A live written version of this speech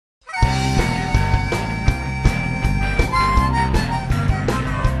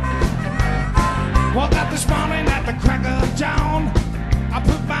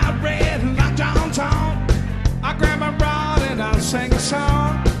sing a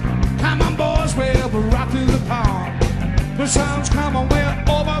song. Come on, boys, we'll rock through the pond. The sun's coming, we're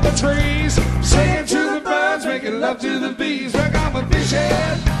over the trees, singing to the birds, making love to the bees. We're going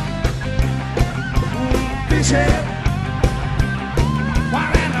fishing, fishing,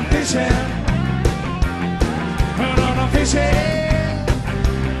 while I'm fishing, I'm fishing.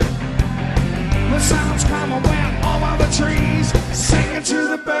 The sun's coming, we're over the trees, singing to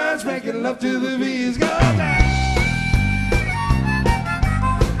the birds, making love to the bees. Go down.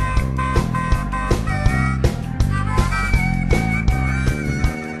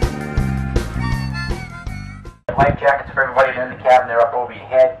 Life jackets for everybody in the cabin. They're up over your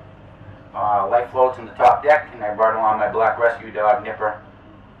head. Life floats in the top deck, and I brought along my black rescue dog, Nipper.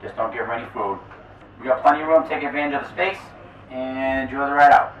 Just don't give her any food. We got plenty of room. Take advantage of the space and enjoy the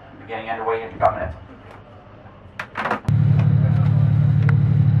ride out. We're getting underway in a couple minutes.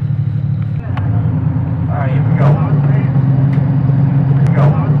 All right, here we go. Here we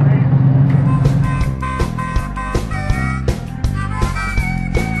go.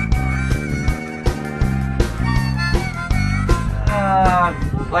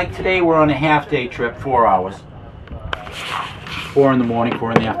 Like today, we're on a half-day trip, 4 hours. 4 in the morning,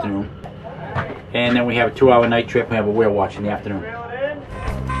 4 in the afternoon. And then we have a 2-hour night trip. We have a whale watch in the afternoon.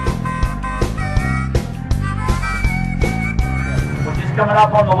 We're just coming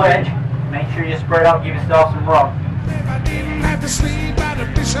up on the ledge. Make sure you spread out, give yourself some room. I didn't have to sleep by the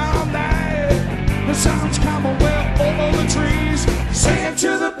fish all night. The sun's coming well over the trees, singing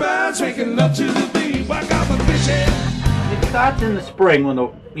to the birds, making love to the bees. I got the fishing. It starts in the spring when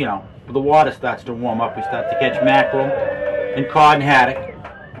the water starts to warm up. We start to catch mackerel and cod and haddock,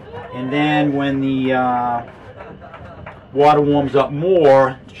 and then when the water warms up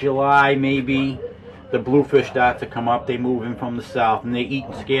more, July maybe, the bluefish start to come up. They move in from the south and they eat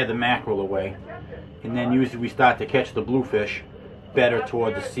and scare the mackerel away, and then usually we start to catch the bluefish better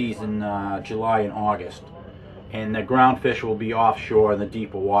toward the season, July and August, and the ground fish will be offshore in the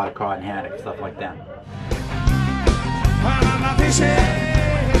deeper water, cod and haddock, stuff like that. I'm fishing,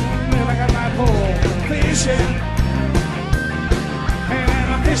 and I got my pole fishing, and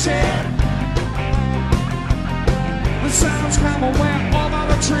I'm fishing. The sun's coming wet over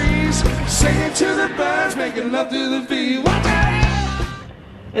the trees, singing to the birds, making love to the bees. Watch out!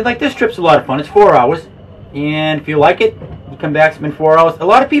 And like this trip's a lot of fun. It's 4 hours, and if you like it, you come back, spend 4 hours. A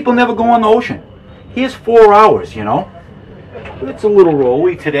lot of people never go on the ocean. Here's 4 hours, you know. It's a little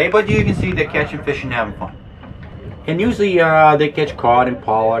rolly today, but you can see they're catching fish and having fun. And usually they catch cod and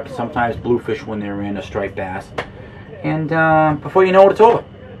pollock, sometimes bluefish when they're in, a striped bass. And before you know it, it's over.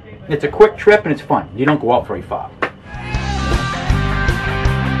 It's a quick trip and it's fun. You don't go out very far.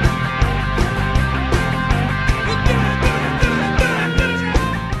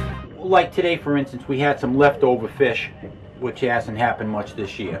 Like today, for instance, we had some leftover fish, which hasn't happened much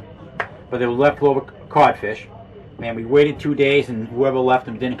this year. But there were leftover codfish. Man, we waited 2 days and whoever left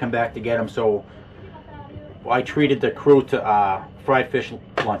them didn't come back to get them, so I treated the crew to fried fish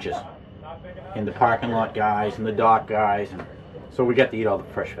lunches, and the parking lot guys and the dock guys, and so we got to eat all the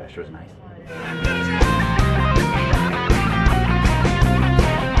fresh fish. It was nice.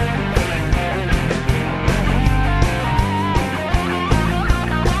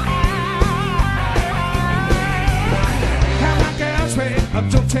 Come on, girls, wait,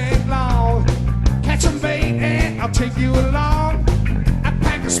 don't take long. Catch some bait and I'll take you along. I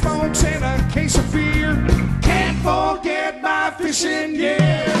pack a sponge and a case of beer. Can't forget my fishing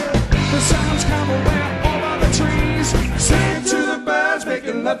gear. The sun's coming well over the trees, singing to the birds,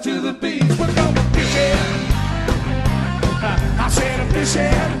 making love to the bees. We're going fishing. I said I'm fishing,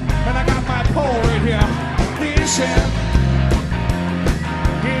 and I got my pole right here. Fishing,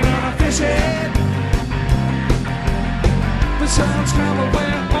 you know I'm fishing. The sun's coming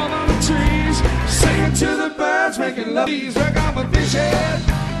well over the trees, singing to the birds, making love to the bees. We're going fishing.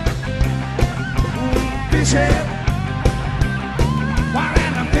 Fishing, while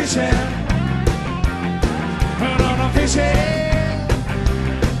I'm fishing, I'm fishing.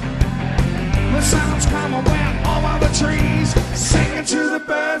 The sun's coming well over the trees, singing to the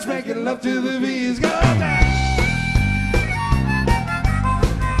birds, making love to the bees. Go!